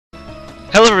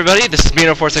Hello everybody, this is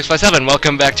Mino4657.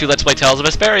 Welcome back to Let's Play Tales of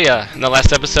Vesperia. In the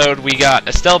last episode, we got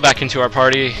Estelle back into our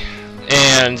party,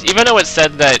 and even though it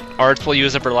said that Arts will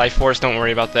use up her life force, don't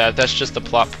worry about that. That's just the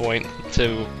plot point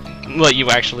to let you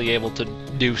actually able to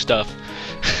do stuff.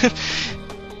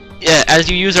 Yeah, as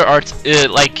you use her arts,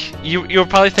 you're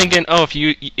probably thinking, oh, if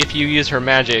you use her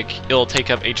magic, it'll take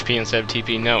up HP instead of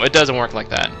TP. No, it doesn't work like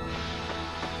that.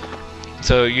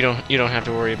 So you don't have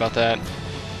to worry about that.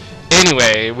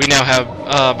 Anyway, we now have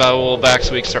Baul back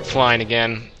so we can start flying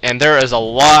again, and there is a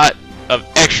lot of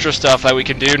extra stuff that we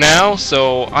can do now,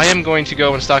 so I am going to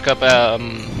go and stock up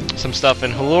some stuff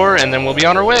in Halur, and then we'll be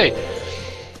on our way.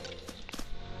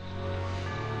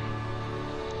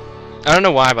 I don't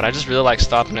know why, but I just really like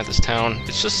stopping at this town.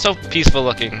 It's just so peaceful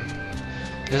looking.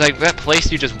 It's like that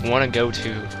place you just want to go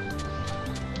to.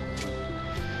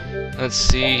 Let's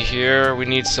see here, we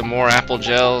need some more apple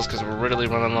gels because we're really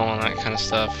running low on that kind of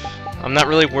stuff. I'm not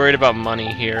really worried about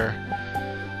money here,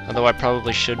 although I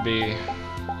probably should be.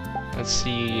 Let's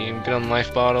see, good on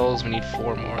life bottles, we need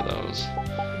 4 more of those.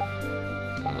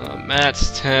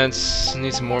 Mats, tents,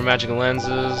 need some more magical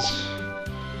lenses.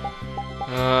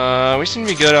 We seem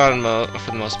to be good on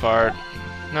for the most part.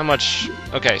 Not much.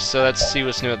 Okay, so let's see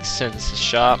what's new at the synthesis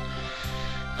shop.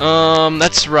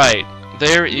 That's right.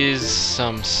 There is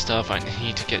some stuff I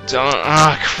need to get done.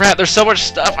 Ah, crap, there's so much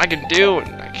stuff I can do,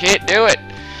 and I can't do it.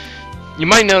 You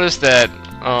might notice that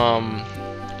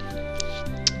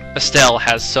Estelle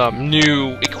has some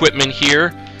new equipment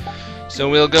here. So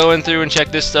we'll go in through and check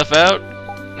this stuff out,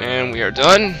 and we are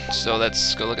done. So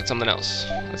let's go look at something else.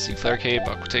 Let's see, Flare Cape,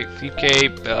 Aqua Tape, Thief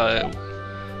Cape,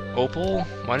 Opal?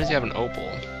 Why does he have an Opal?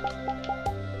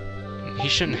 He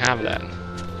shouldn't have that.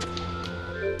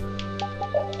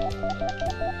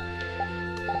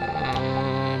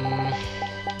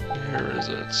 Where is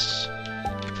it?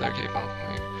 Flare Cape,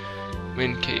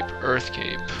 Wind Cape, Earth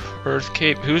Cape. Earth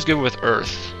Cape, who's good with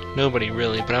Earth? Nobody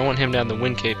really, but I want him to have the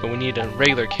Wind Cape, but we need a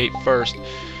regular cape first.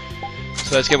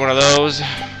 So let's get one of those.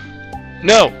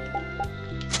 No!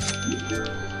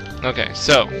 Okay,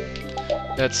 so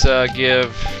let's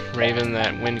give Raven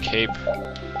that Wind Cape.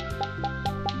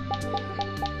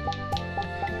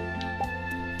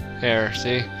 There,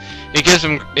 see? It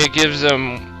gives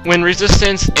him wind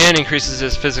resistance and increases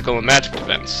his physical and magic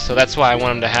defense. So that's why I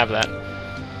want him to have that.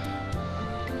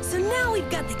 So now we've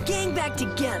got the gang back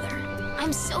together.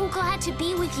 I'm so glad to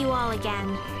be with you all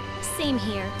again. Same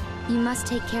here. You must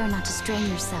take care not to strain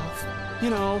yourself. You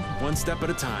know, one step at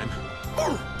a time.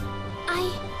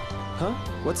 Huh?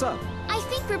 What's up? I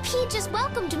think Rapide just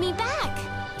welcomed me back.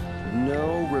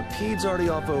 No, Rapide's already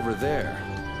off over there.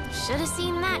 Should have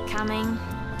seen that coming.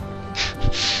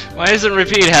 Why isn't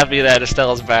Rapide happy that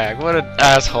Estelle's back? What an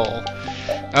asshole.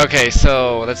 Okay,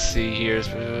 so let's see here.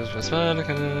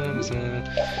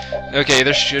 Okay,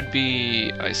 there should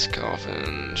be Ice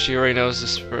Coffin. She already knows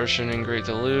Dispersion and Great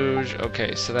Deluge.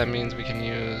 Okay, so that means we can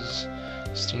use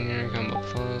Stinger, Combo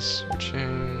Plus,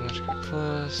 Chain, Magical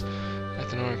Plus,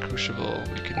 Ethanol, and Crucible.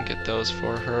 We can get those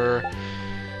for her.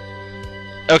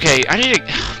 Okay, I need to...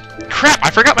 Crap, I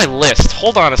forgot my list.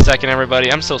 Hold on a second,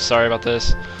 everybody. I'm so sorry about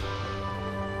this.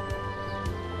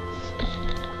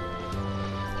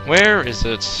 Where is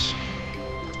it?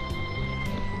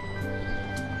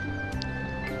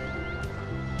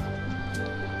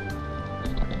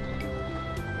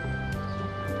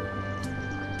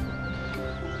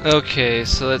 Okay,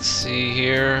 so let's see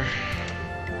here.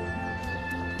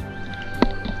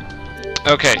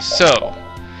 Okay, so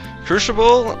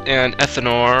Crucible and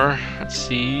Ethanor. Let's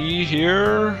see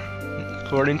here.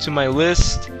 According to my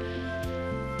list,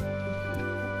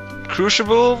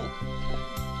 Crucible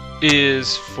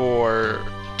is for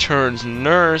turns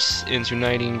Nurse into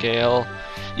Nightingale.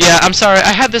 Yeah, I'm sorry,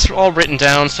 I had this all written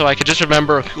down so I could just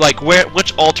remember like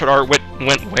which altered art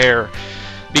went where,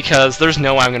 because there's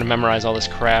no way I'm gonna memorize all this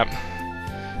crap.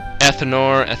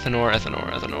 Ethanor, Ethanor,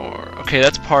 Ethanor, Ethanor. Okay,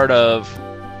 that's part of...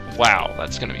 Wow,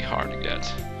 that's gonna be hard to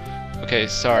get. Okay,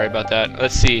 sorry about that.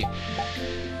 Let's see.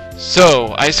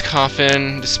 So, Ice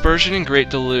Coffin, Dispersion and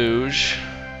Great Deluge,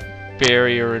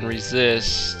 Barrier and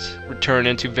Resist, return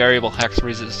into Variable Hex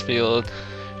Resist Field,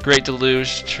 Great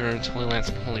Deluge, turns Holy Lance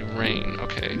and Holy Rain.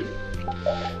 Okay.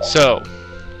 So,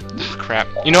 crap.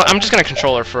 You know what, I'm just gonna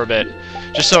control her for a bit,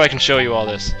 just so I can show you all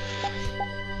this.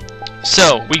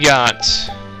 So, we got,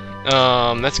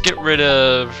 let's get rid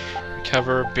of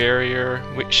Recover, Barrier.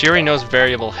 She already knows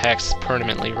Variable Hex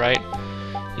permanently, right?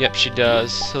 Yep, she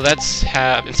does. So let's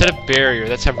have, instead of Barrier,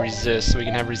 let's have Resist, so we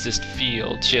can have Resist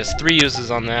Field. She has 3 uses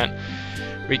on that.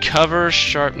 Recover,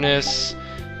 Sharpness.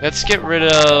 Let's get rid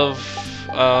of,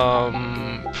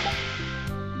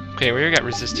 okay, we already got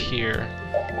Resist here.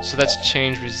 So that's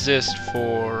change resist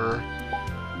for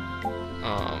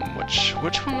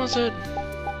which one was it?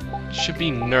 Should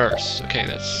be nurse. Okay,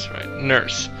 that's right,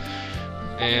 nurse.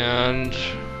 And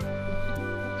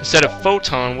instead of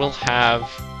photon, we'll have.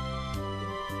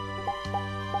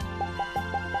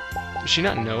 Does she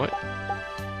not know it?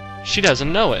 She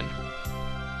doesn't know it.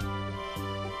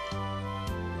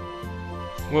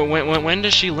 When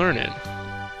does she learn it?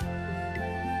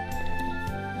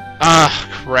 Ah,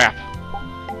 crap.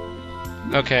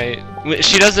 Okay,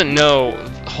 she doesn't know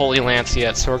Holy Lance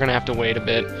yet, so we're gonna have to wait a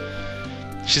bit.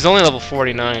 She's only level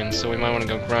 49, so we might want to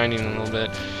go grinding a little bit.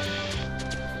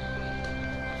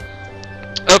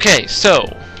 Okay, so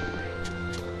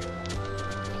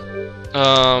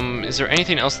is there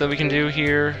anything else that we can do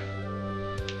here?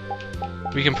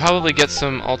 We can probably get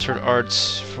some altered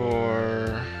arts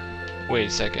for... Wait a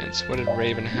second, what did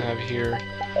Raven have here?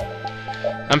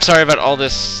 I'm sorry about all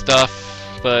this stuff,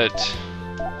 but...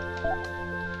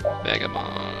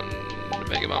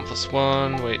 Vagabond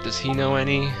 +1, wait, does he know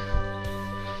any?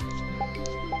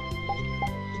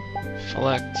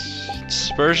 Select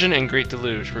Dispersion and Great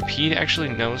Deluge. Repeat actually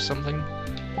knows something?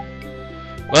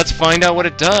 Let's find out what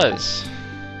it does.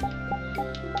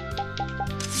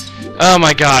 Oh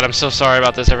my god, I'm so sorry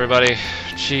about this, everybody.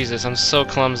 Jesus, I'm so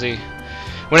clumsy.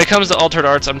 When it comes to altered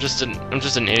arts, I'm just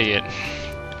an idiot.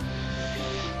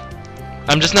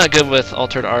 I'm just not good with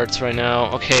altered arts right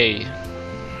now. Okay.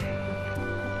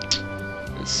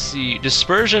 Let's see.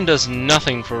 Dispersion does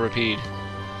nothing for Repeat.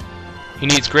 He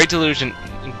needs Great Deluge and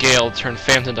Gale to turn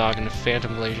Phantom Dog into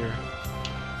Phantom Glacier.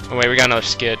 Oh wait, we got another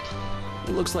skid.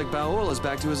 It looks like Baoul is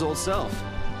back to his old self.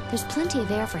 There's plenty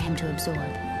of air for him to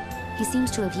absorb. He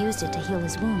seems to have used it to heal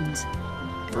his wounds.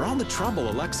 For all the trouble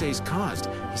Alexei's caused,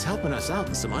 he's helping us out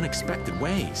in some unexpected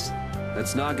ways.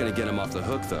 That's not gonna get him off the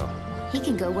hook, though. He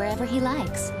can go wherever he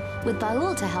likes. With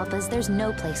Baoul to help us, there's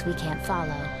no place we can't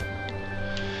follow.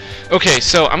 Okay,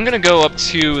 so I'm gonna go up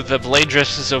to the Blade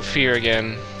Drift Zofir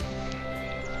again.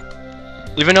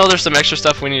 Even though there's some extra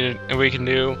stuff we can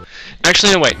do.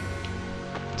 Actually, no, wait.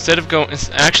 Instead of going,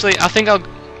 actually, I think I'll.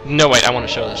 No, wait. I want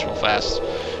to show this real fast,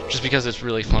 just because it's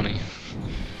really funny.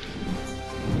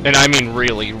 And I mean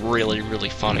really, really, really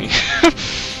funny.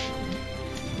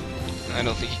 I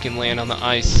don't think he can land on the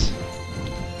ice.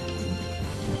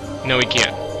 No, he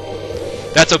can't.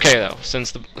 That's okay though,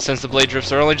 since the blade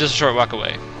drifts are only just a short walk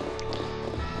away.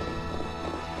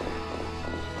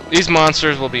 These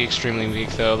monsters will be extremely weak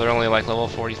though. They're only like level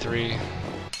 43.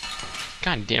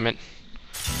 God damn it.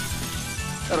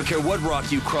 I don't care what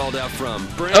rock you crawled out from.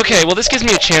 Okay, well this gives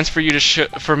me a chance for you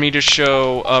to me to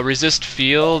show resist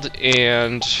field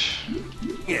and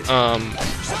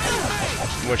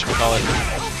whatchamacallit.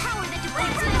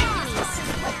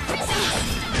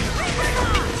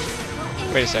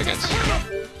 Wait a second.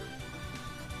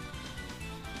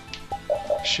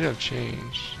 Should have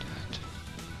changed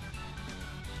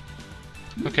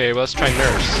that. Okay, well let's try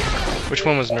Nurse. Which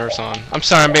one was Nurse on? I'm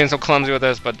sorry I'm being so clumsy with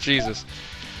this, but Jesus.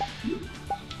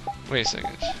 Wait a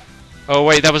second. Oh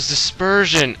wait, that was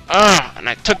Dispersion. Ugh, and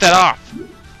I took that off.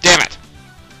 Damn it.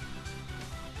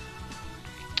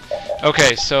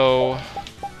 Okay, so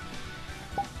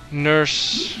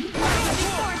Nurse.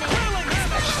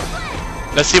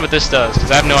 Let's see what this does, because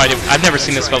I have no idea. I've never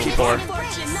seen this spell before.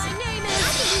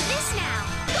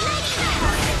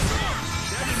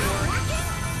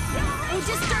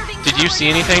 Did you see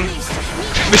anything?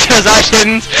 Because I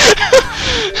didn't.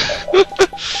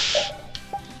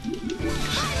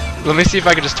 Let me see if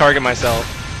I can just target myself.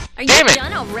 Are you Damn it!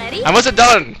 done already? I wasn't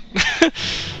done!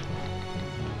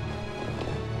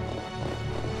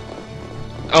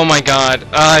 Oh my god.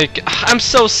 I'm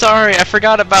so sorry. I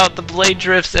forgot about the blade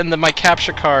drifts and my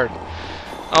capture card.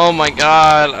 Oh my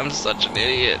god. I'm such an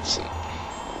idiot.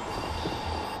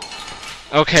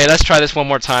 Okay, let's try this one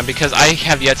more time because I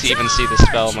have yet to even see this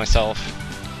spell myself.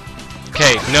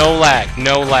 Okay, no lag,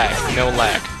 no lag, no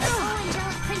lag.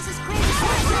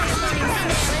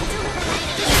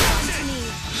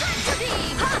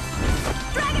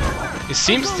 It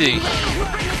seems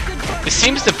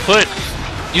to put.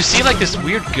 You see like this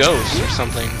weird ghost or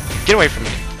something. Get away from me.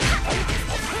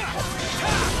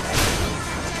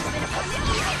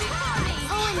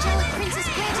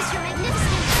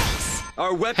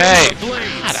 Our weapons Hey, are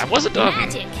blades. God, I wasn't done.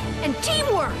 Magic and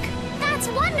teamwork. That's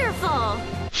wonderful!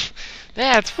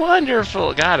 That's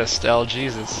wonderful. God, Estelle,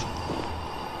 Jesus.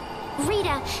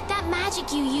 Rita, that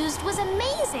magic you used was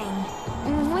amazing!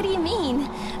 What do you mean?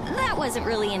 That wasn't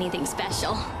really anything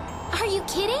special. Are you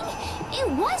kidding? It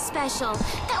was special.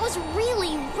 That was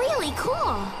really, really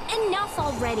cool. Enough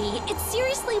already. It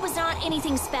seriously was not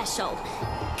anything special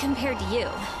compared to you.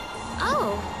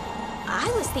 Oh, I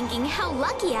was thinking how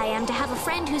lucky I am to have a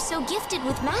friend who's so gifted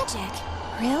with magic.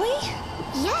 Really?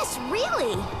 Yes,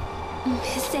 really.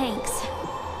 Thanks.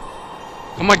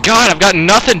 Oh my god, I've got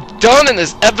nothing done in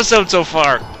this episode so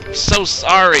far. I'm so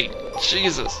sorry.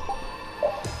 Jesus.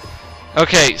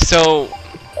 Okay, so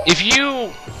if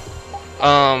you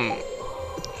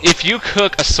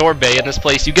cook a sorbet in this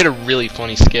place, you get a really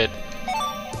funny skit.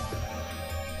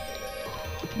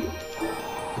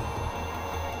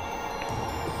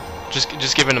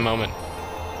 Just give it a moment.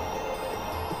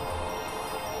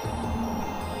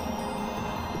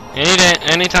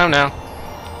 Any time now.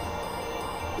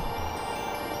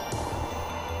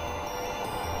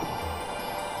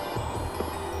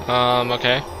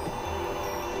 Okay.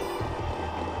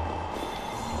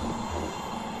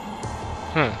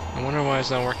 Huh, I wonder why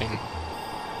it's not working.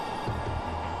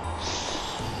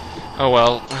 Oh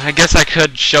well, I guess I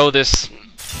could show this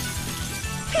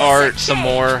art some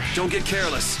more. Don't get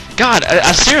careless. God,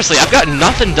 seriously, I've got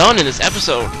nothing done in this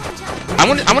episode. I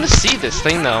want to see this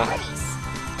thing though.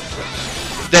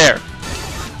 There.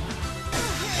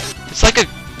 It's like a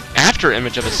after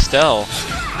image of Estelle,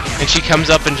 and she comes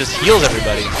up and just heals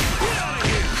everybody.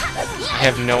 I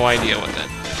have no idea what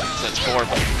that's for,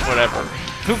 but whatever.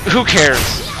 Who cares?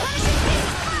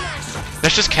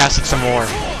 Let's just cast it some more.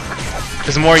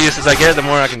 Because the more uses I get, the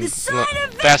more I can,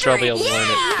 faster I'll be able to learn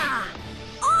it.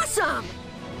 Awesome!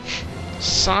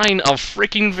 Sign of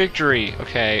freaking victory.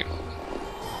 Okay.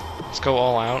 Let's go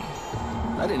all out.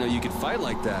 I didn't know you could fight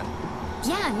like that.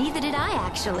 Yeah, neither did I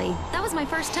actually. That was my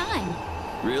first time.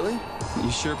 Really?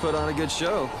 You sure put on a good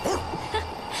show.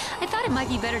 I thought it might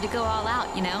be better to go all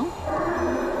out, you know?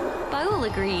 Baul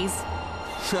agrees.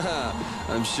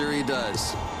 I'm sure he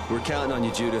does. We're counting on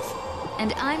you, Judith.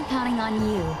 And I'm counting on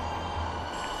you.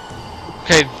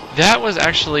 Okay, that was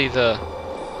actually the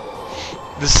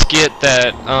skit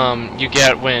that you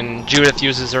get when Judith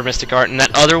uses her mystic art, and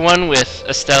that other one with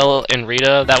Estelle and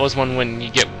Rita, that was one when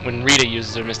Rita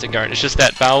uses her mystic art. It's just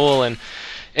that Baul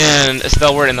and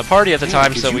Estelle weren't in the party at the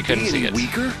time, so we couldn't see it.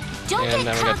 And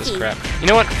now we got this crap. You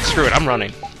know what? Screw it, I'm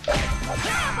running.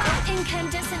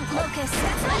 Incandescent locust.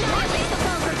 Annihilate the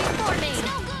vulgar before me.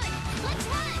 So good. Let's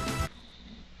run.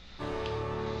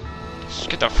 Just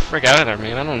get the frick out of there,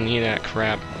 man. I don't need that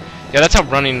crap. Yeah, that's how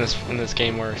running in this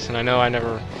game works, and I know I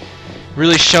never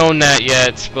really shown that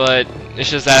yet, but it's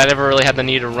just that I never really had the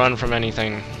need to run from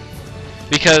anything.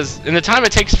 Because in the time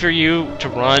it takes for you to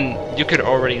run, you could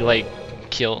already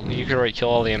kill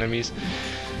all the enemies.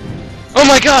 Oh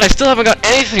my god, I still haven't got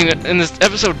anything in this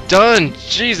episode done!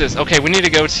 Jesus! Okay, we need to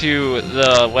go to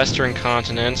the western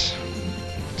continent.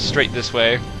 Straight this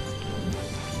way.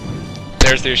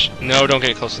 There's the... No, don't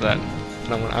get close to that. I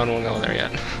don't want to go there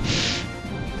yet.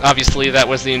 Obviously, that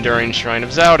was the Enduring Shrine of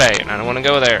Zaude, and I don't want to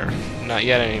go there. Not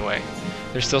yet, anyway.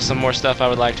 There's still some more stuff I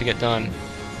would like to get done.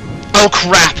 Oh,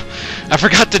 crap! I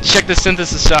forgot to check the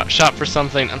synthesis shop for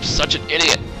something. I'm such an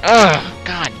idiot. Ugh!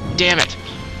 God damn it!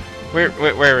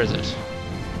 Where is it?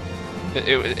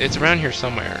 It's around here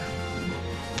somewhere.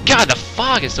 God, the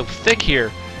fog is so thick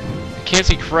here. I can't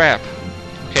see crap.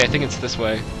 Okay, I think it's this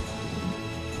way.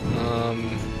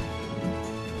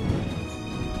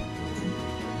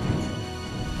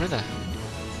 Where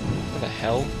the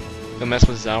hell? Go mess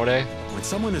with Zaude? When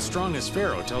someone as strong as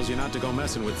Pharaoh tells you not to go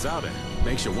messing with Zaude,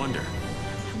 makes you wonder.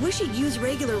 I wish he'd use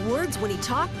regular words when he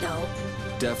talked, though.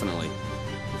 Definitely.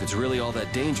 If it's really all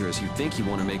that dangerous, you'd think he'd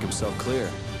want to make himself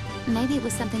clear. Maybe it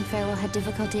was something Pharaoh had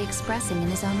difficulty expressing in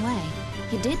his own way.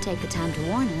 He did take the time to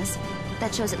warn us.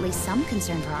 That shows at least some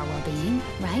concern for our well-being,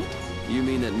 right? You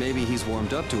mean that maybe he's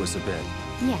warmed up to us a bit?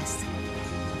 Yes.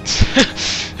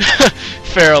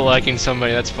 Pharaoh liking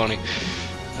somebody, that's funny.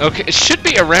 Okay, it should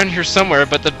be around here somewhere,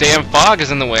 but the damn fog is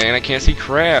in the way and I can't see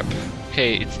crap.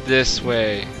 Okay, it's this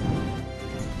way.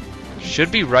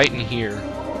 Should be right in here.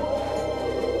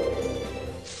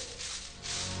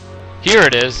 Here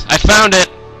it is. I found it!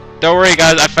 Don't worry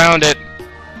guys, I found it.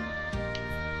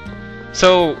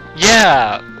 So,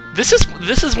 yeah. This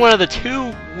is one of the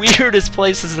two weirdest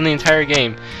places in the entire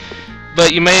game.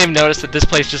 But you may have noticed that this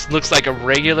place just looks like a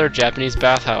regular Japanese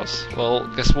bathhouse. Well,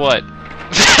 guess what?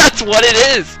 That's what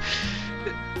it is!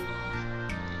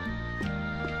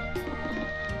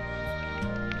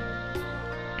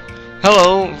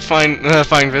 Hello,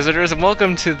 fine visitors, and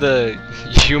welcome to the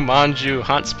Yumanju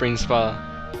Hot Spring Spa.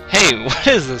 Hey, what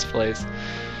is this place?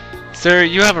 Sir,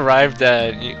 you have arrived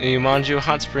at Yumanju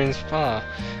Hot Spring Spa,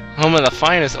 home of the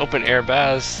finest open-air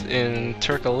baths in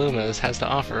Turkalumas has to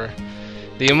offer.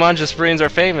 The Yumanju Springs are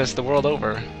famous the world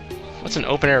over. What's an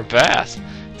open-air bath?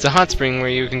 It's a hot spring where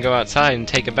you can go outside and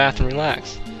take a bath and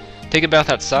relax. Take a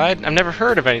bath outside? I've never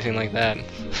heard of anything like that.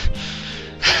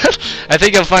 I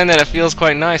think you'll find that it feels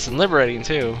quite nice and liberating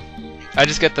too. I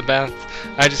just get in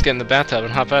the bathtub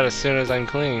and hop out as soon as I'm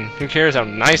clean. Who cares how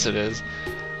nice it is?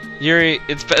 Yuri,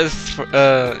 it's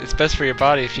best for your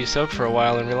body if you soak for a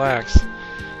while and relax.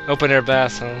 Open air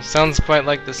bath, sounds quite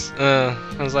like this.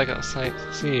 Sounds like a sight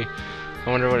to see. I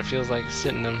wonder what it feels like to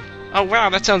sit in them. Oh wow,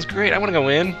 that sounds great. I want to go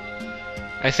in.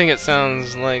 I think it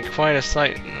sounds like quite a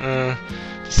sight to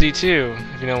see too,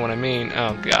 if you know what I mean.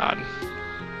 Oh god.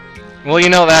 Well, you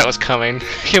know that was coming.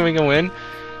 Can we go in?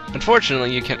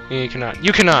 Unfortunately, you cannot.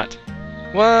 You cannot!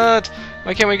 What?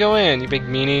 Why can't we go in, you big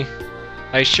meanie?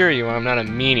 I assure you, I'm not a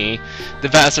meanie. The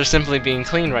baths are simply being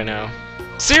cleaned right now.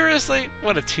 Seriously?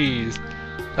 What a tease.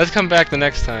 Let's come back the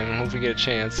next time and hope we get a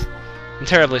chance. I'm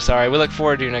terribly sorry. We look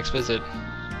forward to your next visit.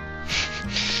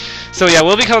 So yeah,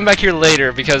 we'll be coming back here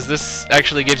later because this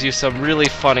actually gives you some really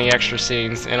funny extra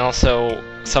scenes and also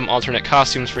some alternate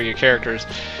costumes for your characters.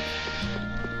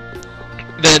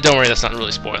 Then don't worry, that's not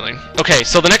really spoiling. Okay,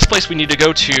 so the next place we need to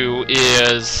go to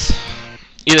is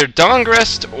either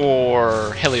Dongrest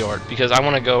or Heliord, because I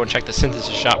want to go and check the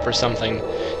synthesis shop for something.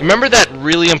 Remember that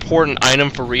really important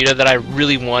item for Rita that I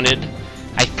really wanted?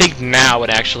 I think now it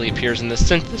actually appears in the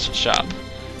synthesis shop.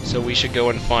 So we should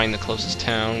go and find the closest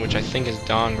town, which I think is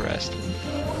Dongrest.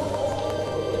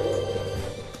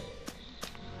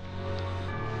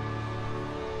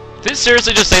 Did it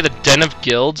seriously just say the Den of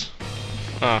Guilds?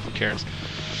 Oh, who cares?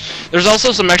 There's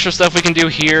also some extra stuff we can do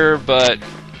here, but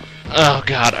oh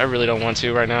god, I really don't want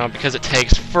to right now because it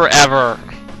takes forever.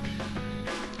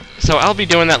 So I'll be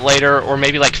doing that later, or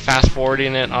maybe like fast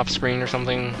forwarding it off screen or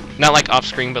something. Not like off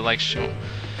screen, but like show.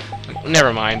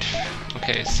 Never mind.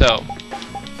 Okay, so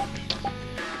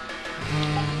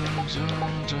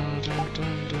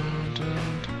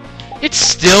it's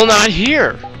still not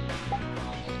here.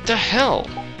 What the hell?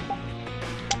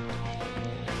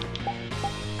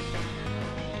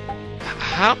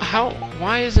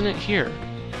 Why isn't it here?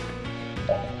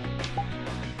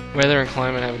 Weather and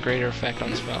climate have a greater effect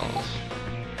on spells.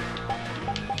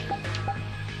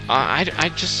 I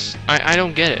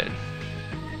don't get it.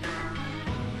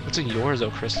 What's a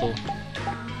Yorzo crystal?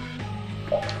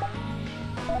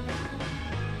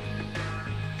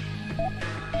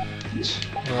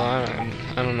 Well,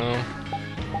 I don't know.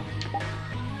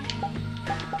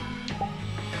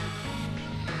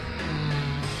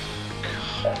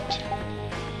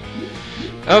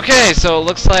 Okay, so it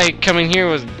looks like coming here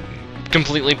was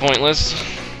completely pointless.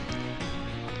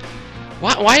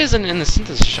 Why isn't it in the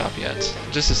synthesis shop yet?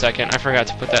 Just a second, I forgot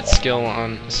to put that skill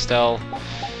on Estelle.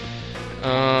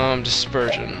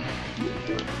 Dispersion.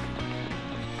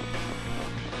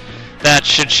 That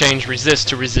should change resist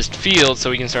to resist field, so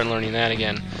we can start learning that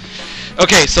again.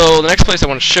 Okay, so the next place I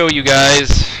want to show you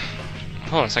guys...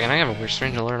 Hold on a second, I have a weird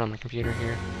strange alert on my computer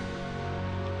here.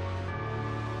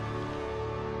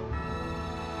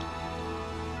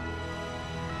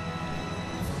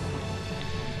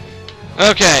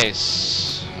 Okay,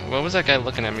 what was that guy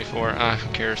looking at me for?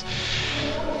 Who cares?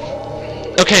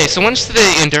 Okay, so once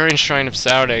the Enduring Shrine of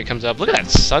Saude comes up, look at that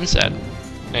sunset.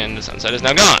 And the sunset is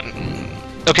now gone.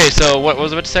 Okay, so what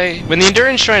was I about to say? When the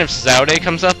Enduring Shrine of Saude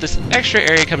comes up, this extra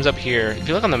area comes up here. If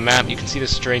you look on the map, you can see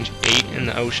this strange 8 in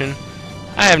the ocean.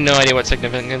 I have no idea what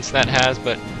significance that has,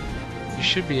 but you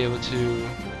should be able to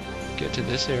get to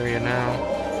this area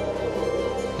now.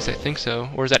 At least I think so.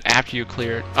 Or is that after you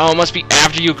clear it? Oh, it must be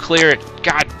after you clear it.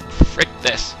 God, frick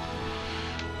this.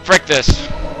 Frick this.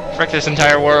 Frick this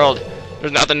entire world.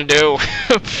 There's nothing to do.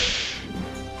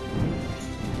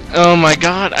 Oh my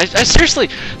god. I seriously,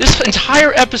 this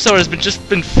entire episode has just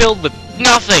been filled with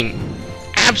nothing.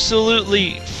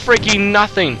 Absolutely freaking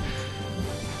nothing.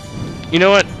 You know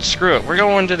what? Screw it. We're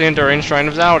going to the Enduring Shrine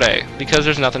of Saude because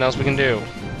there's nothing else we can do.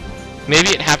 Maybe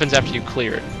it happens after you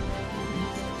clear it.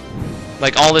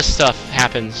 Like, all this stuff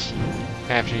happens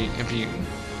after you...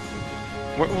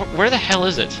 Where the hell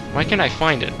is it? Why can't I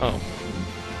find it? Oh.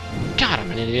 God,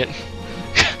 I'm an idiot.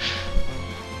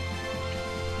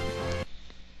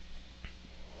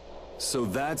 So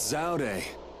that's Zaude.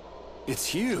 It's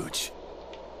huge.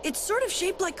 It's sort of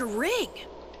shaped like a ring.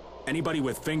 Anybody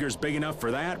with fingers big enough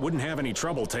for that wouldn't have any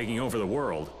trouble taking over the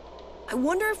world. I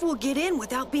wonder if we'll get in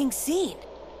without being seen.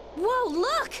 Whoa,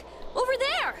 look! Over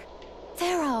there!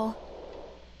 Pharaoh.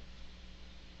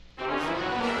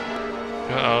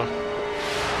 Uh-oh.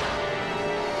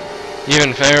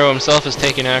 Even Pharaoh himself is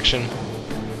taking action.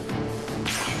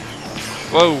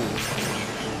 Whoa!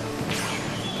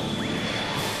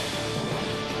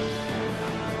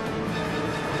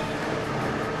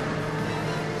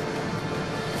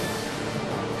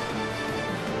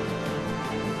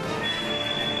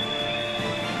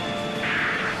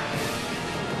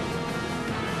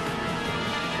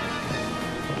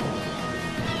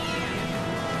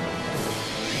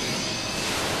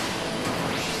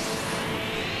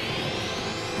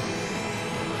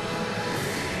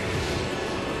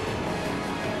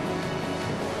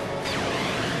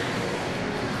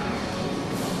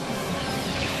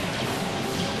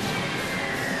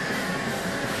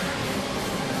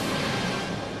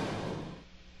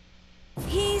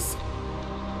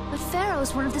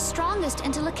 was one of the strongest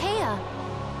in Telekea.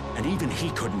 And even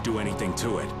he couldn't do anything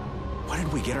to it. What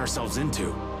did we get ourselves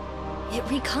into? It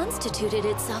reconstituted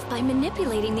itself by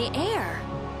manipulating the air.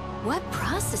 What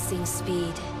processing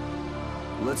speed?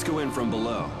 Let's go in from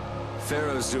below.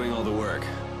 Pharaoh's doing all the work,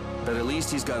 but at least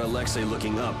he's got Alexei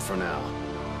looking up for now.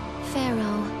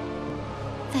 Pharaoh,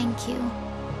 thank you.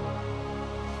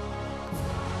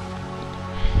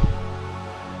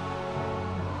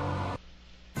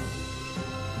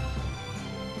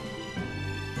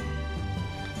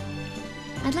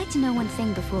 I'd like to know one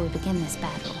thing before we begin this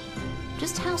battle.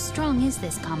 Just how strong is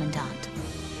this Commandant?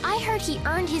 I heard he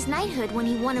earned his knighthood when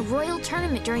he won a royal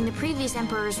tournament during the previous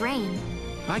Emperor's reign.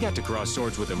 I got to cross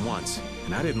swords with him once,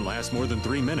 and I didn't last more than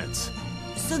 3 minutes.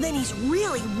 So then he's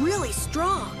really, really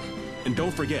strong. And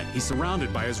don't forget, he's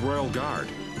surrounded by his royal guard.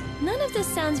 None of this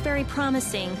sounds very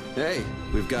promising. Hey,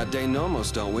 we've got De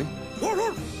Nomos, don't we?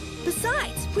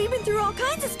 Besides, we've been through all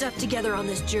kinds of stuff together on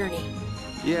this journey.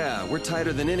 Yeah, we're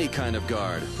tighter than any kind of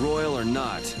guard, royal or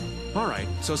not. All right,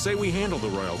 so say we handle the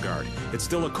royal guard. It's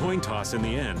still a coin toss in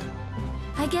the end.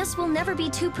 I guess we'll never be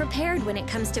too prepared when it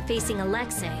comes to facing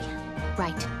Alexei.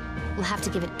 Right. We'll have to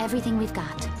give it everything we've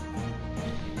got.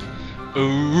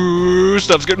 Ooh,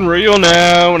 stuff's getting real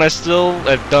now, and I still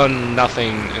have done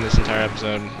nothing in this entire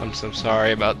episode. I'm so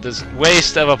sorry about this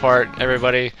waste of a part,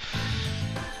 everybody.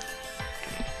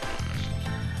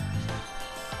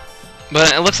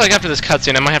 But it looks like after this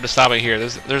cutscene, I might have to stop it here.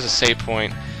 There's a save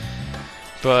point.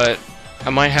 But I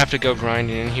might have to go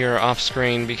grinding in here off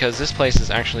screen because this place is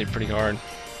actually pretty hard.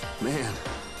 Man,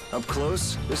 up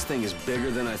close, this thing is bigger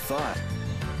than I thought.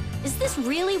 Is this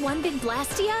really one big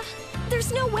Blastia?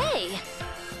 There's no way!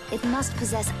 It must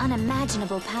possess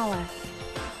unimaginable power.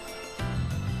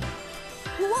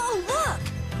 Whoa, look!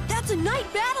 That's a knight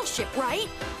battleship, right?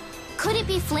 Could it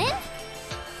be Flynn?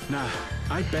 Nah,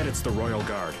 I bet it's the royal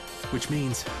guard, which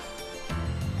means...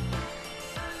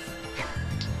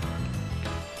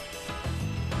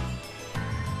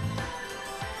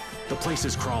 the place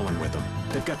is crawling with them.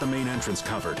 They've got the main entrance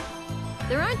covered.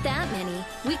 There aren't that many.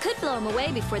 We could blow them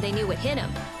away before they knew what hit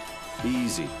them.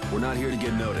 Easy. We're not here to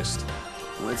get noticed.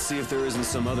 Let's see if there isn't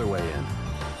some other way in.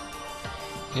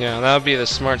 Yeah, that would be the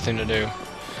smart thing to do.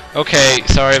 Okay,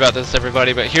 sorry about this,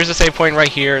 everybody, but here's the save point right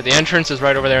here. The entrance is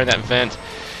right over there in that vent.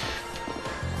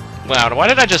 Wow, why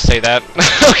did I just say that?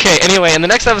 Okay, anyway, in the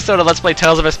next episode of Let's Play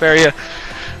Tales of Vesperia,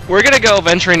 we're gonna go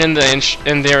venturing in the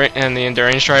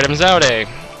Enduring Stride of Zaude.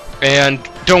 And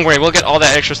don't worry, we'll get all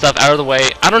that extra stuff out of the way.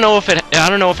 I don't know if it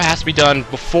has to be done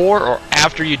before or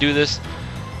after you do this,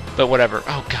 but whatever.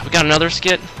 Oh god, we got another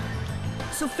skit.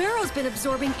 So Pharaoh's been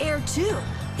absorbing air too.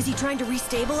 Is he trying to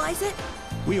restabilize it?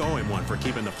 We owe him one for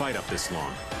keeping the fight up this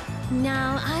long.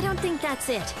 No, I don't think that's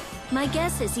it. My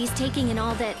guess is he's taking in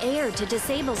all that air to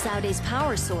disable Zaude's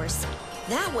power source.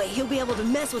 That way he'll be able to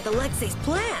mess with Alexei's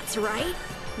plans, right?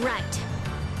 Right.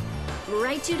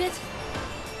 Right, Judith?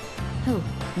 Who?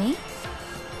 Me?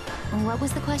 What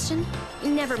was the question?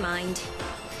 Never mind.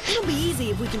 It'll be easy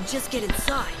if we can just get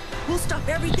inside. We'll stop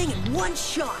everything in one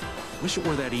shot. Wish it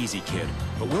were that easy, kid.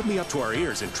 But we'll be up to our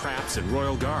ears in traps and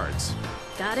royal guards.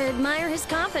 Gotta admire his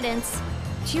confidence.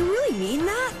 Do you really mean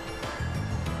that?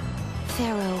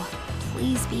 Pharaoh,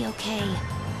 please be okay.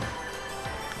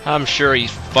 I'm sure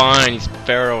he's fine. He's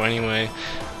Pharaoh anyway.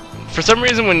 For some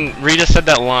reason, when Rita said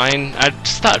that line, I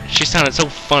just thought she sounded so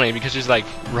funny because she's like,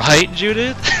 "Right,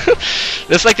 Judith?"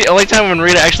 That's like the only time when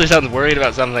Rita actually sounds worried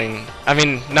about something. I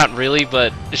mean, not really,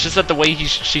 but it's just that the way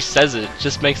she says it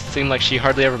just makes it seem like she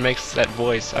hardly ever makes that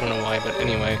voice. I don't know why, but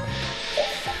anyway.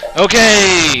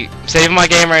 Okay, saving my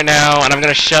game right now, and I'm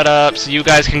gonna shut up so you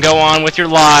guys can go on with your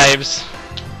lives.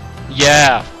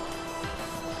 Yeah.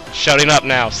 Shutting up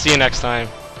now. See you next time.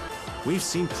 We've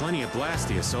seen plenty of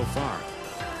Blastia so far.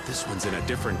 This one's in a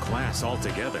different class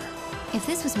altogether. If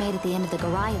this was made at the end of the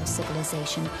Garayo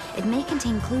civilization, it may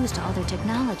contain clues to all their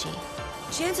technology.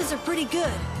 Chances are pretty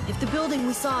good, if the building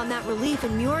we saw in that relief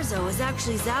in Myorzo is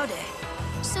actually Zaude.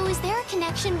 So is there a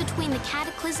connection between the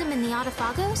Cataclysm and the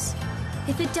Autophagos?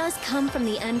 If it does come from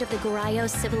the end of the Garayo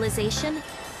civilization,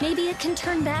 maybe it can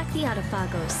turn back the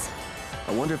Autophagos.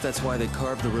 I wonder if that's why they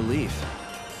carved the relief.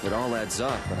 It all adds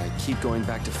up, but I keep going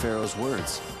back to Pharaoh's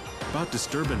words. About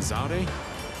disturbing Zaude?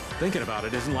 Thinking about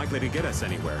it isn't likely to get us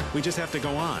anywhere. We just have to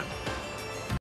go on.